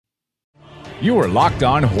You are Locked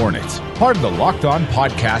On Hornets, part of the Locked On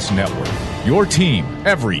Podcast Network. Your team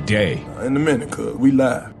every day. In a minute, cuz we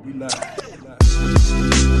live.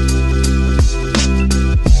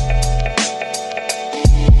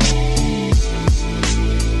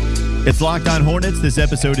 It's Locked On Hornets. This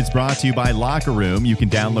episode is brought to you by Locker Room. You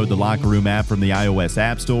can download the Locker Room app from the iOS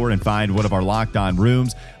App Store and find one of our Locked On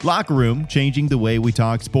rooms. Locker Room, changing the way we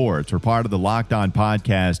talk sports. We're part of the Locked On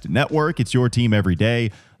Podcast Network. It's your team every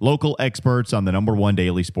day. Local experts on the #1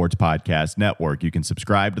 daily sports podcast network. You can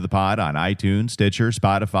subscribe to the pod on iTunes, Stitcher,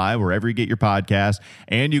 Spotify, wherever you get your podcasts.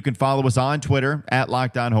 And you can follow us on Twitter at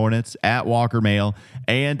Locked On Hornets, at Walker Mail,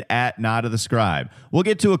 and at Nada the Scribe. We'll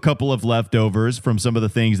get to a couple of leftovers from some of the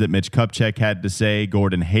things that Mitch Kupchak had to say.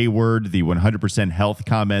 Gordon Hayward, the 100% health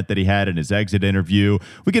comment that he had in his exit interview.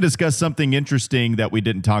 We could discuss something interesting that we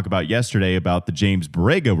didn't talk about yesterday about the James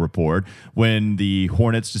Borrego report when the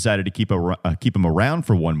Hornets decided to keep him around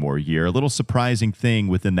for one more year. A little surprising thing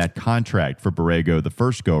within that contract for Borrego the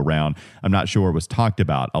first go around. I'm not sure it was talked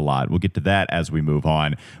about a lot. We'll get to that as we move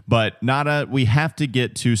on. But Nada, we have to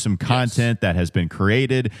get to some content that has been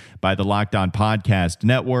created by the Locked On Podcast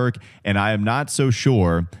Network, and I am not so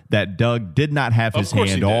sure that Doug did not have his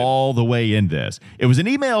hand all the way in this. It was an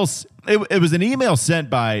email. It was an email sent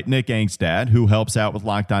by Nick Angstad, who helps out with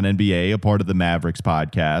Locked On NBA, a part of the Mavericks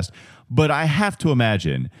podcast. But I have to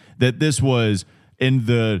imagine that this was in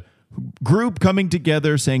the group coming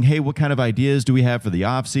together saying, hey, what kind of ideas do we have for the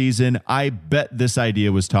offseason? I bet this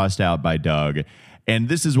idea was tossed out by Doug, and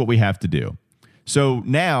this is what we have to do. So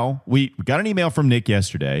now we got an email from Nick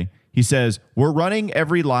yesterday. He says, we're running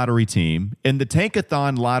every lottery team in the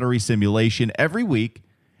Tankathon lottery simulation every week.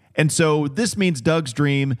 And so this means Doug's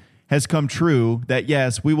dream has come true that,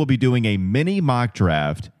 yes, we will be doing a mini mock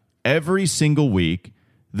draft every single week.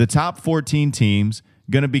 The top 14 teams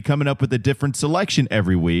going to be coming up with a different selection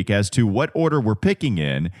every week as to what order we're picking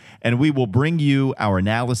in, and we will bring you our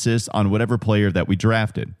analysis on whatever player that we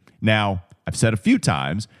drafted. Now, I've said a few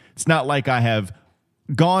times, it's not like I have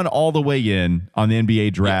gone all the way in on the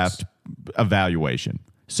NBA draft evaluation.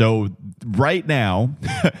 So right now,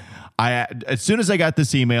 as soon as I got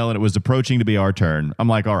this email and it was approaching to be our turn, I'm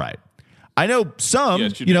like, all right. I know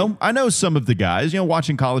some, I know some of the guys,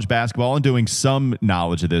 watching college basketball and doing some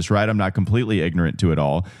knowledge of this, right? I'm not completely ignorant to it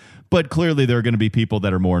all, but clearly there are going to be people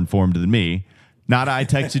that are more informed than me. Nada, I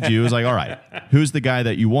texted you. I was like, all right, who's the guy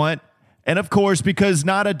that you want? And of course, because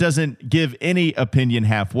Nada doesn't give any opinion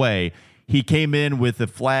halfway, he came in with a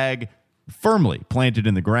flag firmly planted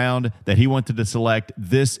in the ground that he wanted to select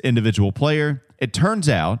this individual player. It turns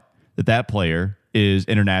out that that player is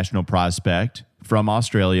international prospect from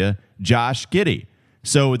Australia, Josh Giddey.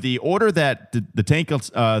 So the order that the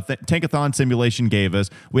Tankathon simulation gave us,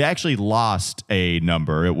 we actually lost a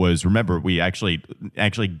number. It was, remember, we actually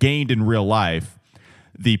gained in real life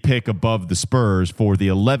the pick above the Spurs for the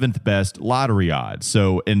 11th best lottery odds.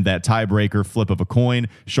 So in that tiebreaker flip of a coin,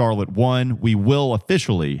 Charlotte won. We will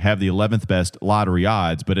officially have the 11th best lottery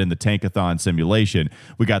odds, but in the Tankathon simulation,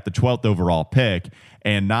 we got the 12th overall pick.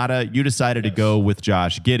 And Nada, you decided to go with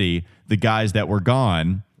Josh Giddey. The guys that were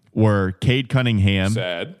gone were Cade Cunningham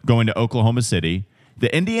going to Oklahoma City.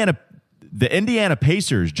 The Indiana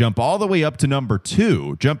Pacers jump all the way up to number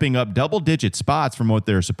 2, jumping up double-digit spots from what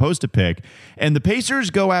they're supposed to pick. And the Pacers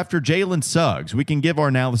go after Jalen Suggs. We can give our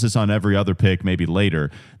analysis on every other pick maybe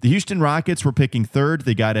later. The Houston Rockets were picking 3rd.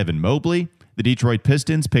 They got Evan Mobley. The Detroit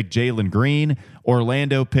Pistons picked Jalen Green.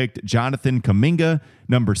 Orlando picked Jonathan Kuminga.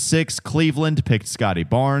 Number 6, Cleveland picked Scotty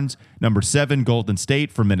Barnes. Number 7, Golden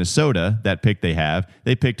State from Minnesota, that pick they have.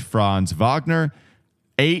 They picked Franz Wagner.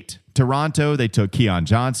 8, Toronto, they took Keon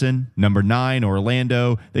Johnson. Number 9,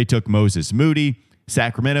 Orlando, they took Moses Moody.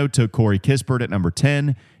 Sacramento took Corey Kispert at number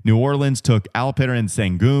 10. New Orleans took Alperen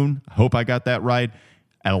Sengun. I hope I got that right.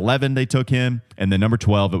 At 11, they took him. And then number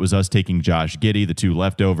 12, it was us taking Josh Giddey, the 2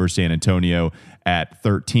 leftovers. San Antonio at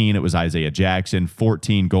 13, it was Isaiah Jackson.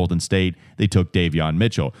 14, Golden State, they took Davion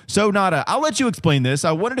Mitchell. So, Nada, I'll let you explain this.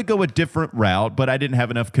 I wanted to go a different route, but I didn't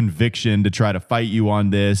have enough conviction to try to fight you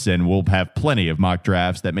on this, and we'll have plenty of mock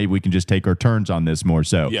drafts that maybe we can just take our turns on this more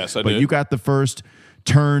so. Yes, I did. But you got the first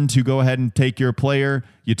turn to go ahead and take your player.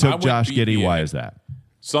 You took Josh Giddey. Why is that?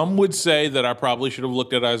 Some would say that I probably should have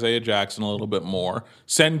looked at Isaiah Jackson a little bit more.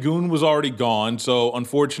 Sengun was already gone, so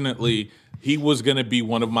unfortunately he was going to be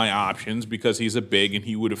one of my options because he's a big and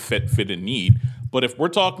he would have fit a need. But if we're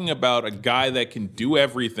talking about a guy that can do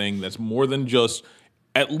everything, that's more than just,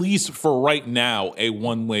 at least for right now, a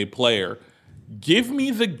one-way player, give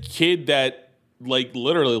me the kid that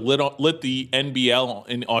literally lit the NBL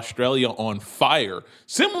in Australia on fire.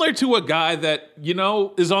 Similar to a guy that,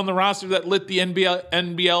 is on the roster that lit the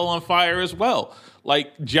NBL on fire as well.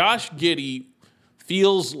 Like, Josh Giddey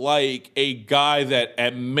feels like a guy that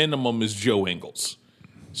at minimum is Joe Ingles.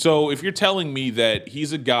 So if you're telling me that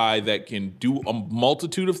he's a guy that can do a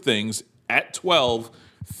multitude of things at 12,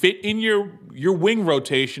 fit in your wing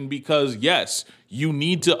rotation, because yes, you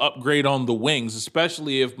need to upgrade on the wings,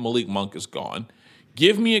 especially if Malik Monk is gone.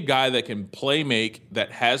 Give me a guy that can play make,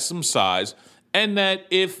 that has some size, and that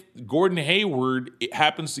if Gordon Hayward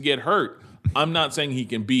happens to get hurt, I'm not saying he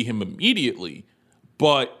can beat him immediately,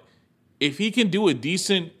 but if he can do a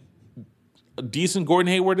decent Gordon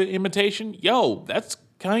Hayward imitation, that's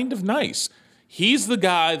kind of nice. He's the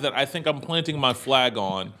guy that I think I'm planting my flag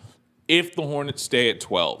on if the Hornets stay at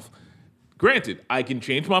 12. Granted, I can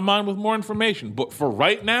change my mind with more information, but for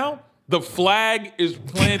right now, the flag is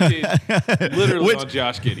planted literally on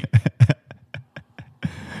Josh Giddey.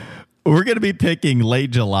 We're going to be picking late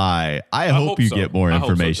July. I hope you get more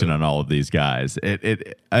information on all of these guys.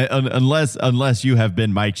 Unless you have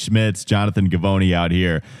been Mike Schmitz, Jonathan Givony out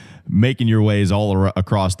here making your ways all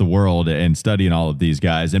across the world and studying all of these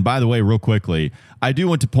guys. And by the way, real quickly, I do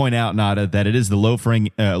want to point out, Nada, that it is the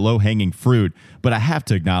low-hanging fruit, but I have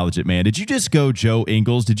to acknowledge it, man. Did you just go Joe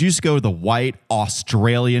Ingles? Did you just go the white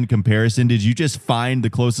Australian comparison? Did you just find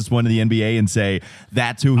the closest one to the NBA and say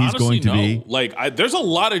that's who he's going to be? Like, there's a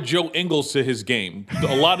lot of Joe Ingles to his game.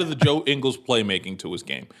 A lot of the Joe Ingles playmaking to his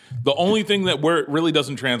game. The only thing that where it really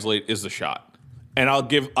doesn't translate is the shot. And I'll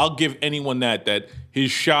give anyone that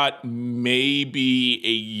his shot may be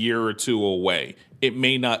a year or two away. It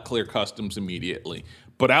may not clear customs immediately.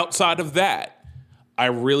 But outside of that, I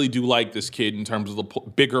really do like this kid in terms of the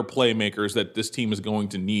bigger playmakers that this team is going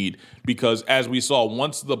to need. Because as we saw,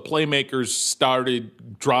 once the playmakers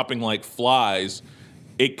started dropping like flies,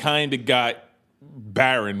 it kind of got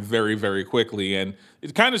barren very, very quickly. And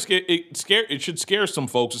it kind of it should scare some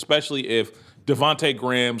folks, especially if Devontae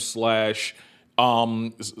Graham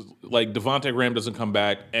Devontae Graham doesn't come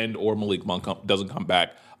back and or Malik Monk doesn't come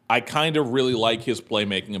back. I kind of really like his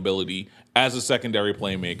playmaking ability as a secondary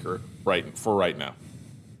playmaker for right now.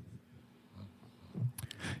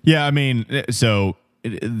 Yeah, I mean, so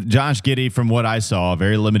Josh Giddey, from what I saw,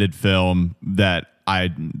 very limited film that I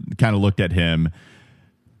kind of looked at him.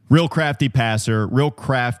 Real crafty passer, real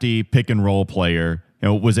crafty pick and roll player.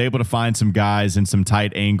 Was able to find some guys in some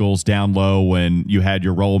tight angles down low when you had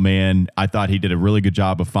your roll man. I thought he did a really good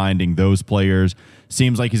job of finding those players.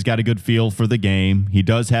 Seems like he's got a good feel for the game. He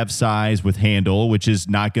does have size with handle, which is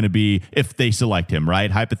not going to be if they select him, right?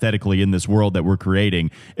 Hypothetically, in this world that we're creating,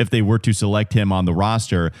 if they were to select him on the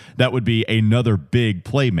roster, that would be another big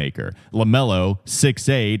playmaker. LaMelo,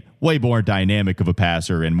 6'8", way more dynamic of a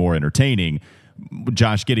passer and more entertaining.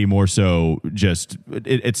 Josh Giddey more so just,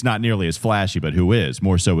 it's not nearly as flashy, but who is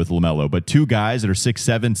more so with LaMelo. But two guys that are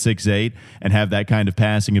 6'7", 6'8", and have that kind of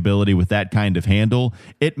passing ability with that kind of handle,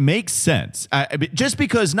 it makes sense. Just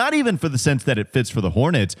because, not even for the sense that it fits for the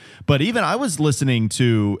Hornets, but even I was listening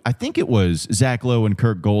to, I think it was Zach Lowe and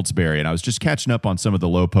Kirk Goldsberry, and I was just catching up on some of the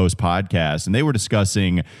Low Post podcasts, and they were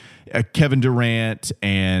discussing Kevin Durant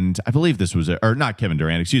and I believe this was, or not Kevin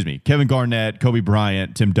Durant, excuse me, Kevin Garnett, Kobe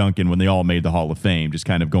Bryant, Tim Duncan, when they all made the Hall of Fame, just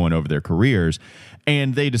kind of going over their careers.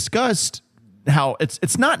 And they discussed how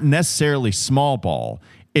it's not necessarily small ball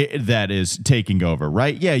that is taking over,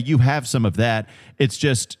 right? Yeah, you have some of that. It's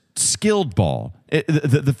just skilled ball.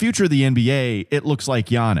 The future of the NBA, it looks like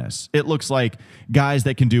Giannis. It looks like guys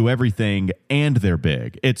that can do everything and they're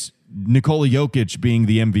big. It's Nikola Jokic being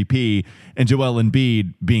the MVP and Joel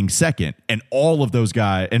Embiid being second, and all of those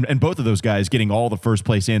guys, and both of those guys getting all the first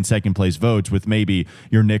place and second place votes, with maybe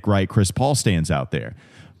your Nick Wright, Chris Paul stands out there.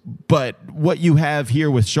 But what you have here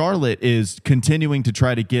with Charlotte is continuing to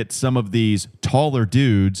try to get some of these taller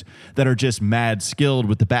dudes that are just mad skilled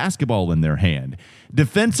with the basketball in their hand.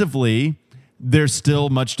 Defensively, there's still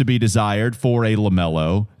much to be desired for a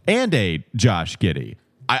LaMelo and a Josh Giddey.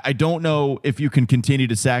 I don't know if you can continue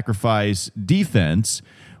to sacrifice defense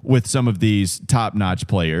with some of these top-notch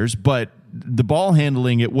players, but the ball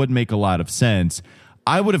handling, it would make a lot of sense.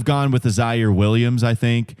 I would have gone with Zaire Williams, I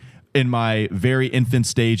think, in my very infant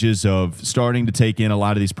stages of starting to take in a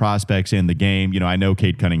lot of these prospects in the game. You know, I know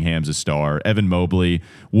Cade Cunningham's a star. Evan Mobley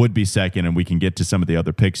would be second, and we can get to some of the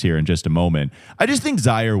other picks here in just a moment. I just think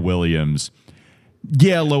Zaire Williams,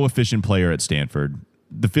 low-efficient player at Stanford.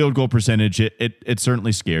 The field goal percentage, it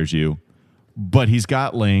certainly scares you, but he's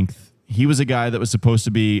got length. He was a guy that was supposed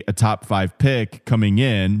to be a top 5 pick coming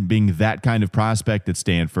in, being that kind of prospect at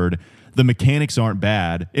Stanford. The mechanics aren't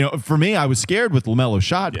bad. For me, I was scared with LaMelo's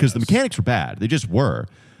shot because the mechanics were bad. They just were.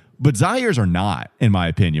 But Zaire's are not, in my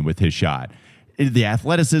opinion, with his shot. The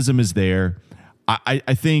athleticism is there.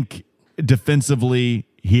 I think defensively,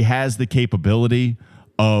 he has the capability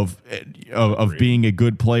of being a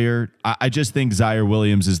good player. I just think Ziaire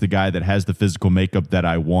Williams is the guy that has the physical makeup that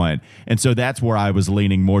I want. And so that's where I was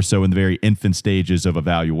leaning more so in the very infant stages of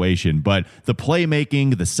evaluation. But the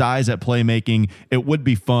playmaking, the size at playmaking, it would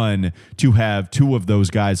be fun to have two of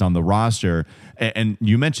those guys on the roster. And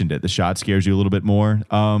you mentioned it. The shot scares you a little bit more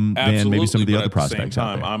than maybe some of the other prospects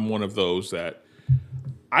out there. I'm one of those that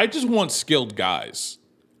I just want skilled guys.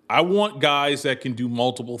 I want guys that can do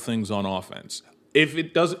multiple things on offense. If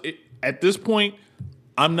it does, at this point,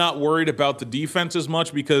 I'm not worried about the defense as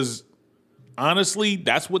much because, honestly,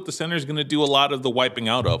 that's what the center is going to do a lot of the wiping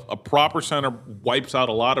out of. A proper center wipes out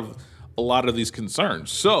a lot of these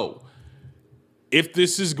concerns. So, if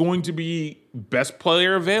this is going to be best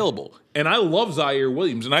player available, and I love Ziaire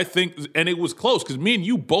Williams, and I think, and it was close because me and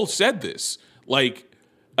you both said this.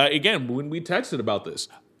 Again, when we texted about this,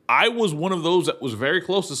 I was one of those that was very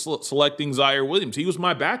close to selecting Ziaire Williams. He was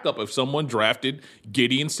my backup if someone drafted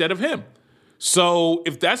Giddey instead of him. So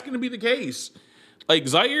if that's going to be the case,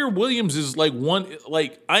 Ziaire Williams is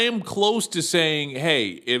I am close to saying, hey,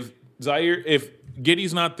 if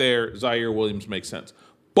Giddey's not there, Ziaire Williams makes sense.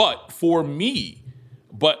 But for me,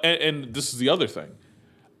 and this is the other thing,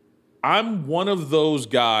 I'm one of those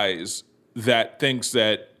guys that thinks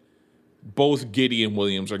that both Giddey and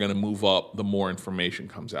Williams are going to move up the more information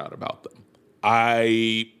comes out about them.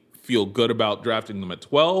 I feel good about drafting them at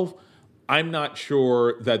 12. I'm not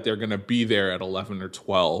sure that they're going to be there at 11 or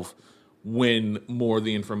 12 when more of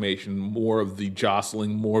the information, more of the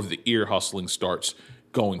jostling, more of the ear hustling starts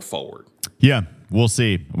going forward. Yeah, we'll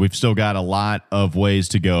see. We've still got a lot of ways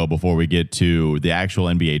to go before we get to the actual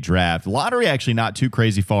NBA draft. Lottery actually not too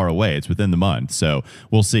crazy far away. It's within the month. So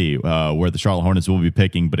we'll see where the Charlotte Hornets will be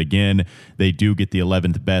picking. But again, they do get the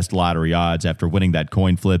 11th best lottery odds after winning that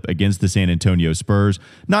coin flip against the San Antonio Spurs.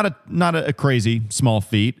 Not a crazy small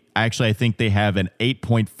feat. Actually, I think they have an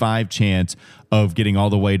 8.5 chance of getting all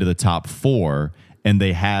the way to the top 4, and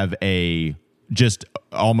they have a just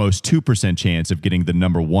almost 2% chance of getting the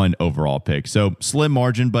number 1 overall pick. So slim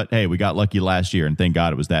margin, but hey, we got lucky last year, and thank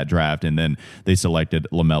God it was that draft, and then they selected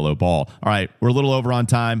LaMelo Ball. All right, we're a little over on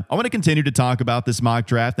time. I want to continue to talk about this mock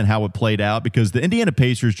draft and how it played out because the Indiana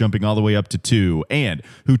Pacers jumping all the way up to 2 and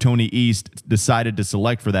who Tony East decided to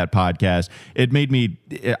select for that podcast,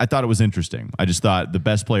 I thought it was interesting. I just thought the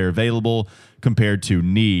best player available compared to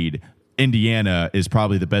need. Indiana is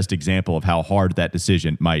probably the best example of how hard that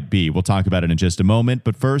decision might be. We'll talk about it in just a moment,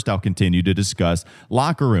 but first I'll continue to discuss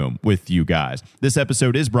Locker Room with you guys. This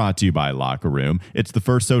episode is brought to you by Locker Room. It's the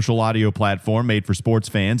first social audio platform made for sports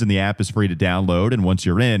fans, and the app is free to download, and once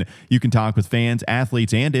you're in, you can talk with fans,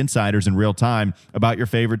 athletes, and insiders in real time about your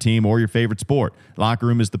favorite team or your favorite sport. Locker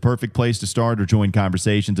Room is the perfect place to start or join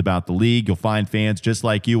conversations about the league. You'll find fans just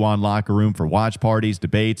like you on Locker Room for watch parties,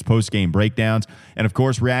 debates, post-game breakdowns, and of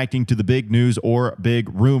course, reacting to the big news or big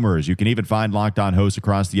rumors. You can even find Locked On hosts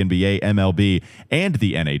across the NBA, MLB, and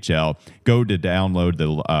the NHL. Go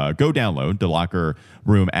download the Locker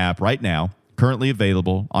Room app right now. Currently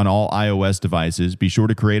available on all iOS devices. Be sure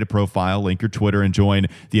to create a profile, link your Twitter, and join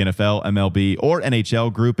the NFL, MLB, or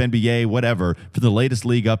NHL group, NBA, whatever, for the latest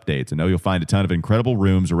league updates. I know you'll find a ton of incredible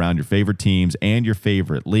rooms around your favorite teams and your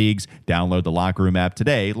favorite leagues. Download the Locker Room app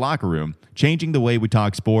today. Locker Room, changing the way we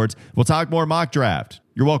talk sports. We'll talk more mock draft.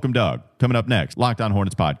 You're welcome, Doug. Coming up next, Locked On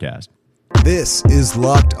Hornets podcast. This is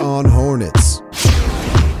Locked On Hornets.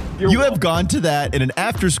 You have gone to that in an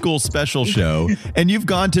after-school special show, and you've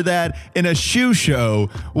gone to that in a shoe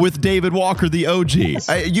show with David Walker, the OG.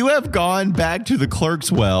 You have gone back to the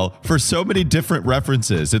Clerks well for so many different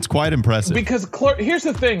references. It's quite impressive. Because here's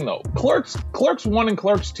the thing, though. Clerks 1 and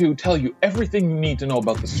Clerks 2 tell you everything you need to know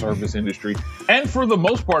about the service industry, and for the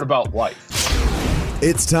most part about life.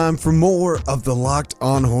 It's time for more of the Locked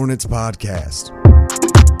On Hornets podcast.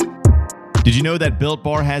 Did you know that Built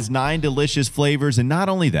Bar has 9 delicious flavors? And not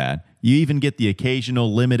only that, you even get the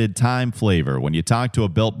occasional limited time flavor. When you talk to a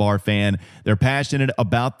Built Bar fan, they're passionate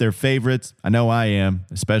about their favorites. I know I am,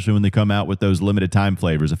 especially when they come out with those limited time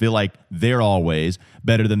flavors. I feel like they're always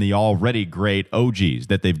better than the already great OGs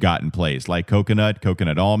that they've got in place, like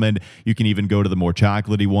coconut almond. You can even go to the more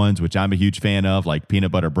chocolatey ones, which I'm a huge fan of, like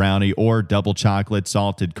peanut butter brownie or double chocolate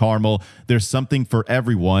salted caramel. There's something for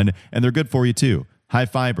everyone, and they're good for you too. High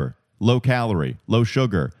fiber, low calorie, low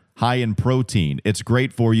sugar, high in protein. It's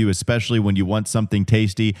great for you, especially when you want something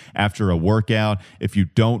tasty after a workout. If you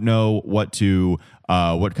don't know what to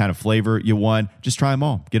what kind of flavor you want. Just try them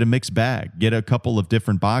all. Get a mixed bag. Get a couple of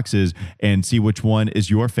different boxes and see which one is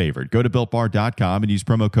your favorite. Go to BuiltBar.com and use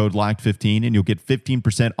promo code LOCKED15 and you'll get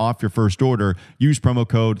 15% off your first order. Use promo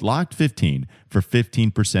code LOCKED15 for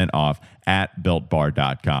 15% off at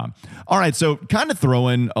BuiltBar.com. All right, so kind of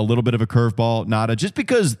throwing a little bit of a curveball, Nada, just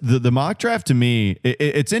because the mock draft to me,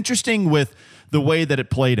 it's interesting with the way that it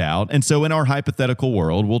played out. And so in our hypothetical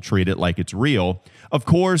world, we'll treat it like it's real. Of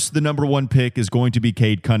course, the number one pick is going to be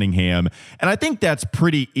Cade Cunningham. And I think that's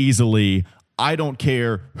pretty easily, I don't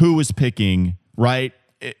care who is picking, right?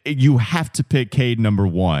 You have to pick Cade number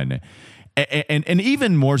one. And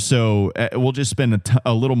even more so, we'll just spend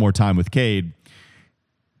a little more time with Cade.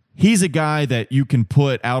 He's a guy that you can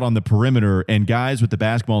put out on the perimeter, and guys with the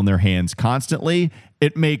basketball in their hands constantly,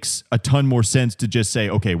 it makes a ton more sense to just say,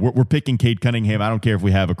 okay, we're picking Cade Cunningham. I don't care if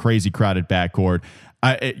we have a crazy crowded backcourt.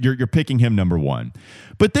 You're picking him number one.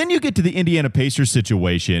 But then you get to the Indiana Pacers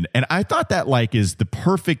situation, and I thought that is the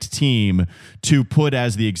perfect team to put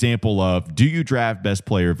as the example of, do you draft best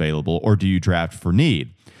player available or do you draft for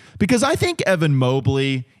need? Because I think Evan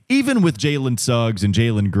Mobley, even with Jalen Suggs and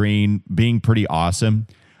Jalen Green being pretty awesome,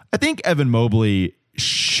 I think Evan Mobley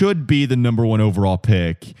should be the number one overall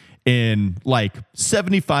pick in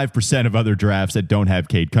 75% of other drafts that don't have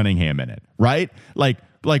Cade Cunningham in it, right? Like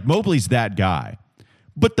Mobley's that guy.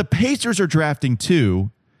 But the Pacers are drafting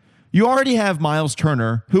two. You already have Miles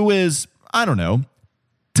Turner, who is, I don't know,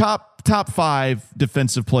 top five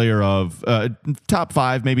defensive player of top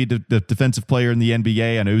five, maybe the defensive player in the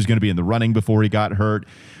NBA. I know he was going to be in the running before he got hurt,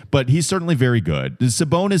 but he's certainly very good.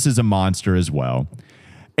 Sabonis is a monster as well.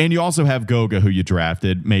 And you also have Goga, who you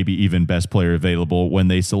drafted, maybe even best player available when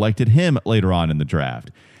they selected him later on in the draft.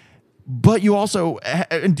 But you also,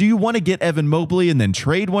 do you want to get Evan Mobley and then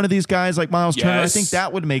trade one of these guys like Miles Turner? I think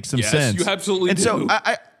that would make some sense. You absolutely do. So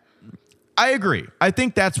I agree. I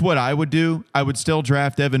think that's what I would do. I would still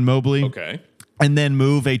draft Evan Mobley. Okay. And then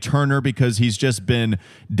move a Turner because he's just been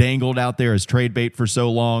dangled out there as trade bait for so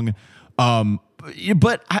long.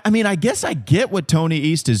 But I mean, I guess I get what Tony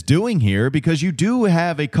East is doing here because you do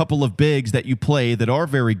have a couple of bigs that you play that are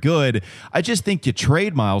very good. I just think you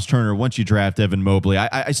trade Miles Turner once you draft Evan Mobley.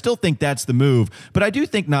 I still think that's the move, but I do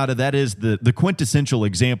think, Nada, that is the quintessential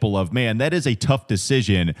example of, man, that is a tough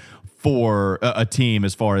decision for a team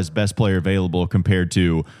as far as best player available compared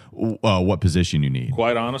to what position you need.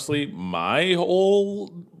 Quite honestly, my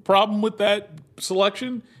whole problem with that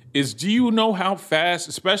selection is, do you know how fast,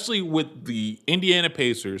 especially with the Indiana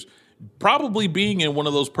Pacers, probably being in one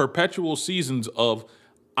of those perpetual seasons of,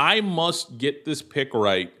 I must get this pick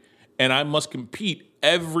right and I must compete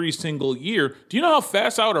every single year. Do you know how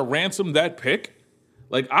fast I would have ransomed that pick?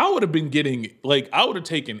 I would have been getting, I would have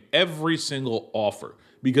taken every single offer,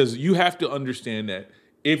 because you have to understand that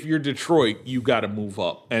if you're Detroit, you got to move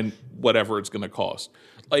up and whatever it's going to cost.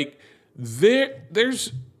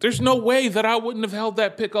 There's no way that I wouldn't have held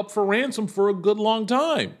that pick up for ransom for a good long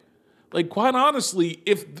time. Quite honestly,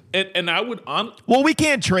 I would... Well, we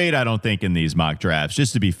can't trade, I don't think, in these mock drafts,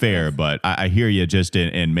 just to be fair, but I hear you just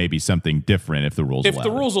in maybe something different if the rules allow it. If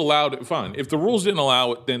the rules allowed it, fine. If the rules didn't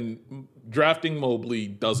allow it, then drafting Mobley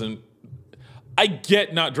doesn't... I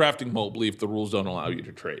get not drafting Mobley if the rules don't allow you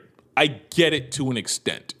to trade. I get it to an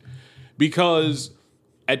extent. Because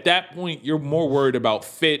at that point, you're more worried about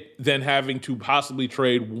fit than having to possibly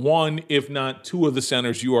trade one, if not two of the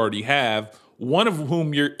centers you already have, one of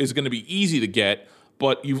whom is going to be easy to get,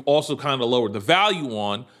 but you've also kind of lowered the value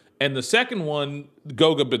on. And the second one,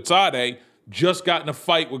 Goga Bitadze, just got in a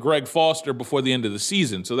fight with Greg Foster before the end of the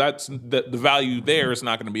season. So that's the value there is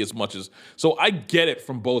not going to be as much as... So I get it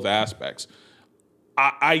from both aspects.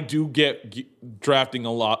 I do get drafting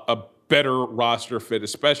a better roster fit,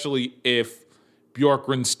 especially if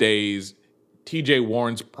Bjorkgren stays. TJ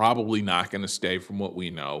Warren's probably not going to stay from what we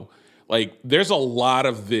know. There's a lot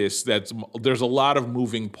of this there's a lot of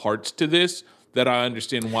moving parts to this that I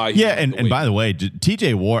understand why. Yeah, and by the way,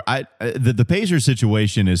 TJ Warren, the Pacers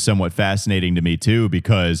situation is somewhat fascinating to me too,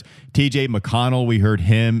 because TJ McConnell, we heard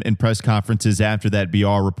him in press conferences after that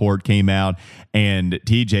BR report came out, and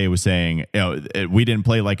TJ was saying, we didn't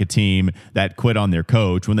play like a team that quit on their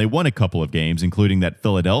coach when they won a couple of games, including that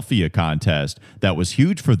Philadelphia contest that was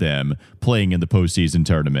huge for them playing in the postseason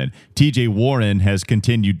tournament. TJ Warren has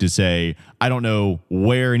continued to say, I don't know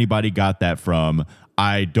where anybody got that from.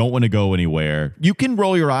 I don't want to go anywhere. You can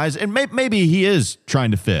roll your eyes, and maybe he is trying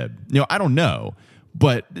to fib. I don't know.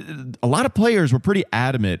 But a lot of players were pretty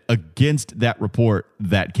adamant against that report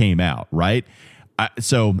that came out, right?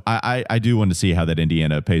 I do want to see how that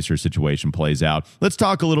Indiana Pacers situation plays out. Let's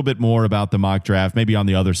talk a little bit more about the mock draft, maybe on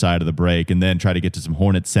the other side of the break, and then try to get to some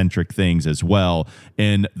Hornet-centric things as well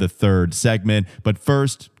in the third segment. But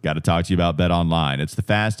first, got to talk to you about BetOnline. It's the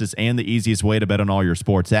fastest and the easiest way to bet on all your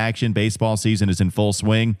sports action. Baseball season is in full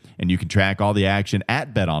swing, and you can track all the action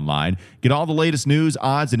at BetOnline. Get all the latest news,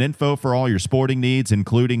 odds, and info for all your sporting needs,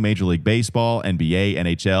 including Major League Baseball, NBA,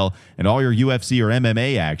 NHL, and all your UFC or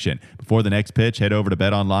MMA action. Before the next pitch, head over to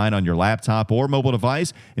BetOnline on your laptop or mobile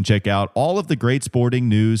device and check out all of the great sporting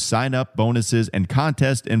news, sign-up bonuses, and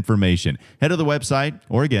contest information. Head to the website,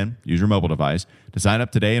 or again, use your mobile device to sign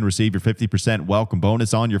up today and receive your 50% welcome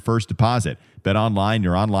bonus on your first deposit. BetOnline,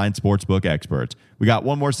 your online sportsbook experts. We got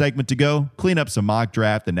one more segment to go, clean up some mock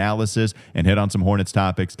draft analysis, and hit on some Hornets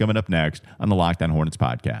topics coming up next on the Locked On Hornets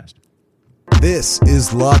podcast. This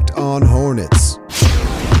is Locked On Hornets.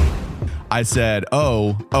 I said,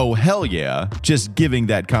 oh, hell yeah, just giving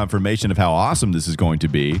that confirmation of how awesome this is going to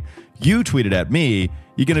be. You tweeted at me,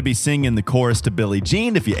 you're going to be singing the chorus to Billie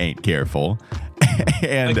Jean if you ain't careful.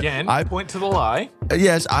 And again, I point to the lie.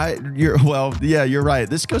 Yes, you're right.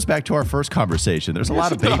 This goes back to our first conversation. There's a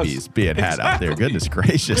lot of babies being had out there. Goodness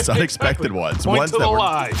gracious, unexpected ones. Point ones to the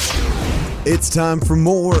lie. It's time for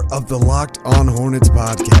more of the Locked On Hornets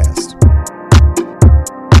podcast.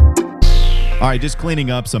 All right, just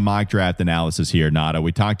cleaning up some mock draft analysis here, Nada.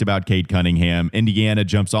 We talked about Cade Cunningham. Indiana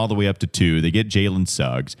jumps all the way up to 2. They get Jalen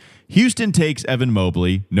Suggs. Houston takes Evan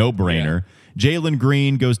Mobley, no brainer. Yeah. Jalen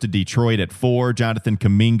Green goes to Detroit at 4. Jonathan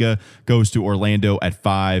Kuminga goes to Orlando at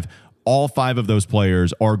 5. All 5 of those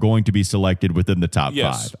players are going to be selected within the top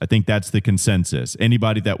 5. I think that's the consensus.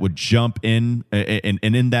 Anybody that would jump in and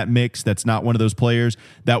in that mix that's not one of those players,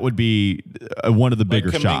 that would be one of the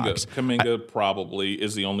bigger shocks. Kuminga probably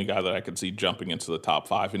is the only guy that I could see jumping into the top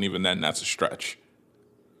 5, and even then, that's a stretch.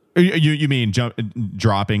 You mean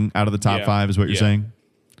dropping out of the top 5 is what you're saying?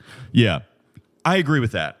 Yeah, I agree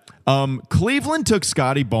with that. Cleveland took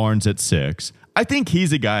Scotty Barnes at 6. I think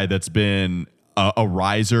he's a guy that's been a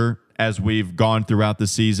riser as we've gone throughout the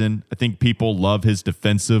season. I think people love his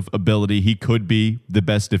defensive ability. He could be the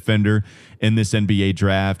best defender in this NBA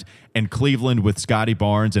draft. And Cleveland with Scotty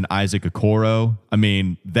Barnes and Isaac Okoro, I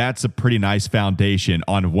mean, that's a pretty nice foundation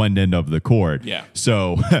on one end of the court. Yeah.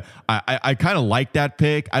 So I kind of like that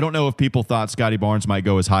pick. I don't know if people thought Scotty Barnes might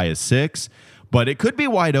go as high as 6. But it could be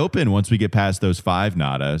wide open once we get past those 5,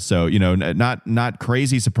 Nada. So, not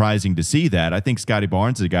crazy surprising to see that. I think Scotty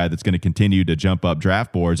Barnes is a guy that's going to continue to jump up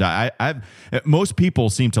draft boards. Most people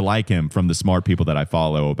seem to like him from the smart people that I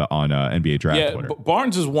follow on NBA Draft Twitter.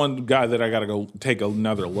 Barnes is one guy that I got to go take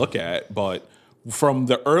another look at. But from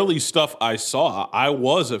the early stuff I saw, I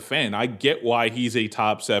was a fan. I get why he's a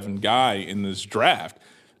top 7 guy in this draft.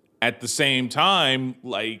 At the same time,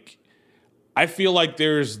 I feel like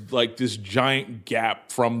there's this giant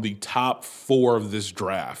gap from the top 4 of this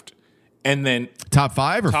draft. And then top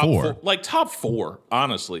 5 or 4? Top 4,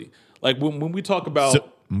 honestly. When we talk about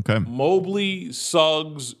Mobley,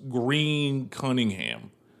 Suggs, Green,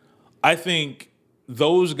 Cunningham, I think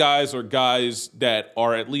those guys are guys that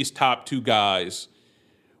are at least top 2 guys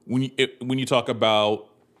when you talk about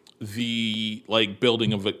the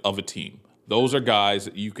building of a team. Those are guys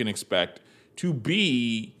that you can expect to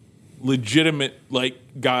be legitimate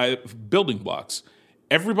guy building blocks.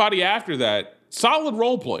 Everybody after that, solid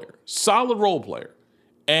role player.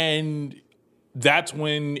 And that's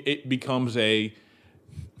when it becomes it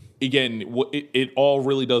all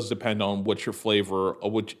really does depend on what your flavor,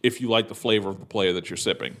 if you like the flavor of the player that you're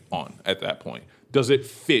sipping on at that point. Does it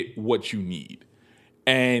fit what you need?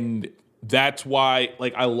 And that's why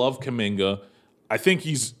I love Kuminga. I think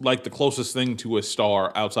he's the closest thing to a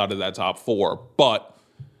star outside of that top 4, but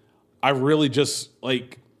I really just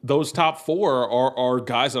those top 4 are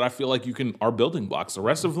guys that I feel like are building blocks. The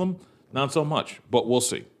rest of them, not so much, but we'll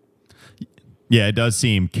see. Yeah, it does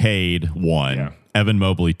seem Cade 1, Evan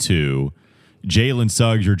Mobley 2, Jalen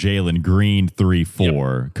Suggs or Jalen Green 3,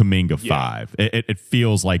 4, Kuminga 5. It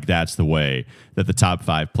feels like that's the way that the top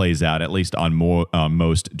 5 plays out, at least on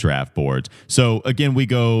most draft boards. So again, we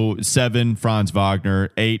go 7, Franz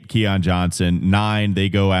Wagner, 8, Keon Johnson, 9, they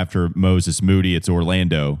go after Moses Moody. It's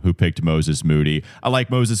Orlando who picked Moses Moody. I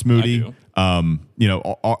like Moses Moody.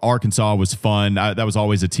 Arkansas was fun. That was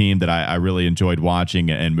always a team that I really enjoyed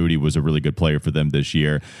watching, and Moody was a really good player for them this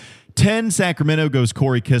year. 10, Sacramento goes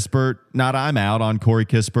Corey Kispert. I'm out on Corey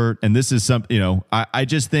Kispert. And this is I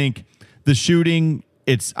just think the shooting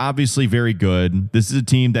it's obviously very good. This is a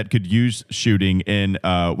team that could use shooting in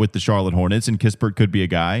with the Charlotte Hornets, and Kispert could be a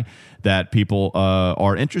guy that people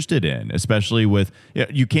are interested in, especially with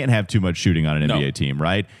you can't have too much shooting on an NBA team,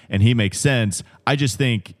 right? And he makes sense. I just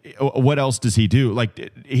think, what else does he do?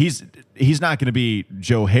 Like he's not going to be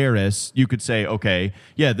Joe Harris. You could say, okay,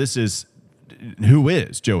 yeah, this is who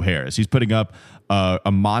is Joe Harris. He's putting up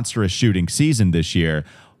a monstrous shooting season this year,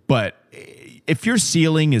 but if your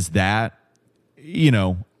ceiling is that,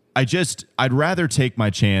 I'd rather take my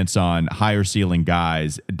chance on higher ceiling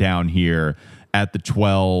guys down here at the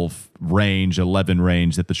 12 range, 11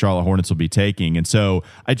 range that the Charlotte Hornets will be taking. And so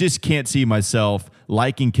I just can't see myself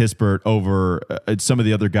liking Kispert over some of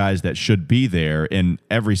the other guys that should be there in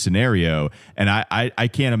every scenario. And I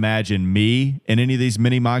can't imagine me in any of these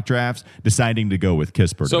mini mock drafts deciding to go with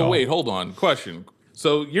Kispert. So wait, hold on. Question.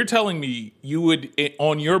 So you're telling me you would,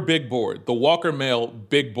 on your big board, the Walker Mail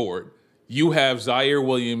big board, you have Zaire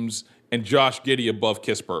Williams and Josh Giddey above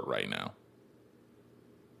Kispert right now?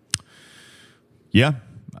 Yeah,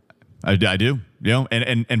 I do.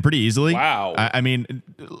 And pretty easily. Wow. I mean,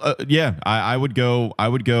 I would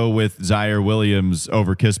go with Zaire Williams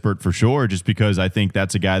over Kispert for sure, just because I think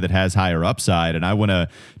that's a guy that has higher upside, and I want to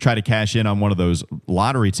try to cash in on one of those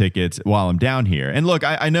lottery tickets while I'm down here. And look,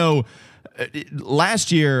 I know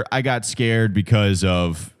last year I got scared because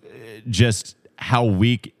of just how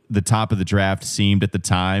weak the top of the draft seemed at the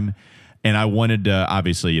time. And I wanted to,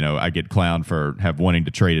 obviously, I get clowned for wanting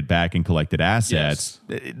to trade it back and collected assets.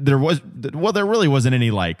 Yes. There really wasn't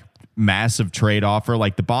any massive trade offer,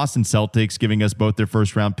 like the Boston Celtics giving us both their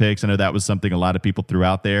first round picks. I know that was something a lot of people threw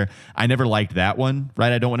out there. I never liked that one,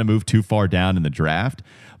 right? I don't want to move too far down in the draft,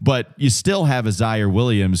 but you still have a Zaire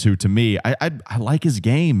Williams who, to me, I like his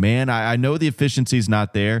game, man. I know the efficiency is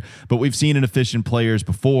not there, but we've seen inefficient players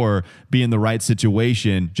before be in the right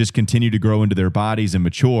situation, just continue to grow into their bodies and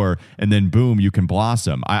mature, and then boom, you can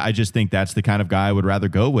blossom. I just think that's the kind of guy I would rather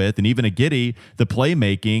go with. And even a Giddey, the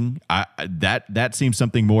playmaking, that seems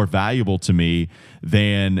something more valuable to me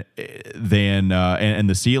than and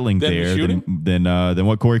the ceiling than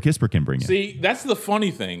what Corey Kispert can bring in. See, that's the funny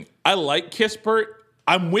thing. I like Kispert.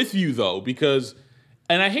 I'm with you though, because,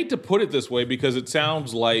 and I hate to put it this way because it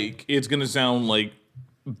sounds like it's going to sound like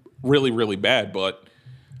really, really bad, but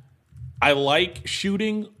I like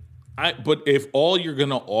shooting. But if all you're going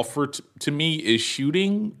to offer to me is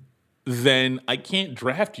shooting, then I can't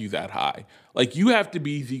draft you that high. Like, you have to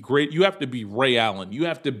be you have to be Ray Allen. You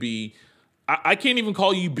have to be, I can't even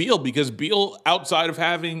call you Beal, because Beal, outside of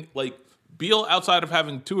having 2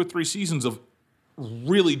 or 3 seasons of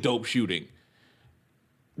really dope shooting,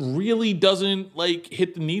 really doesn't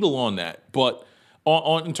hit the needle on that. But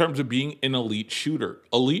on in terms of being an elite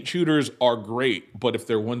shooters are great, but if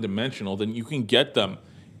they're one-dimensional, then you can get them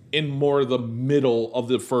in more the middle of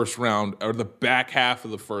the first round or the back half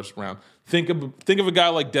of the first round. Think of a guy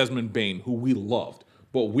like Desmond Bane, who we loved,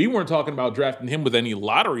 but we weren't talking about drafting him with any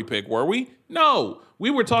lottery pick, were we? No, we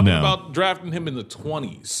were talking about drafting him in the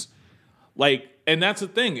 20s. And that's the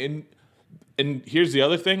thing. And here's the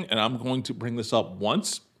other thing, and I'm going to bring this up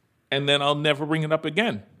once, and then I'll never bring it up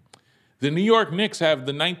again. The New York Knicks have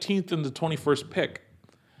the 19th and the 21st pick.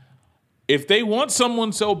 If they want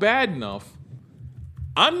someone so bad enough,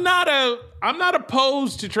 I'm not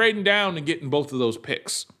opposed to trading down and getting both of those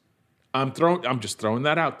picks. I'm just throwing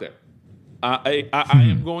that out there. I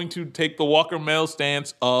am going to take the Walker Mail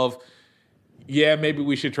stance of, maybe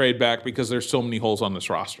we should trade back because there's so many holes on this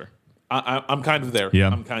roster. I'm kind of there. Yeah.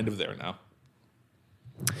 I'm kind of there now.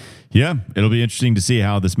 Yeah, it'll be interesting to see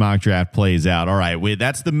how this mock draft plays out. All right,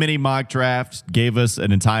 that's the mini mock draft. Gave us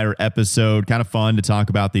an entire episode. Kind of fun to talk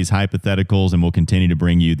about these hypotheticals, and we'll continue to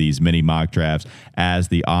bring you these mini mock drafts as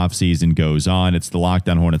the offseason goes on. It's the Locked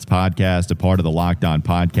On Hornets podcast, a part of the Locked On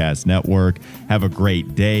Podcast Network. Have a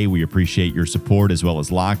great day. We appreciate your support, as well as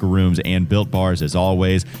Locker Rooms and Built Bars, as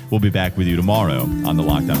always. We'll be back with you tomorrow on the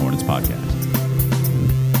Locked On Hornets podcast.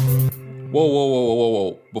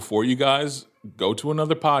 Whoa. Before you guys go to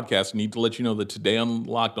another podcast, I need to let you know that today on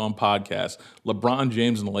Locked On Podcast, LeBron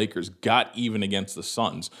James and the Lakers got even against the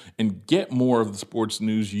Suns. And get more of the sports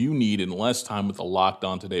news you need in less time with the Locked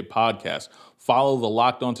On Today podcast. Follow the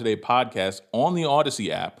Locked On Today podcast on the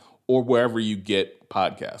Odyssey app or wherever you get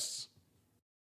podcasts.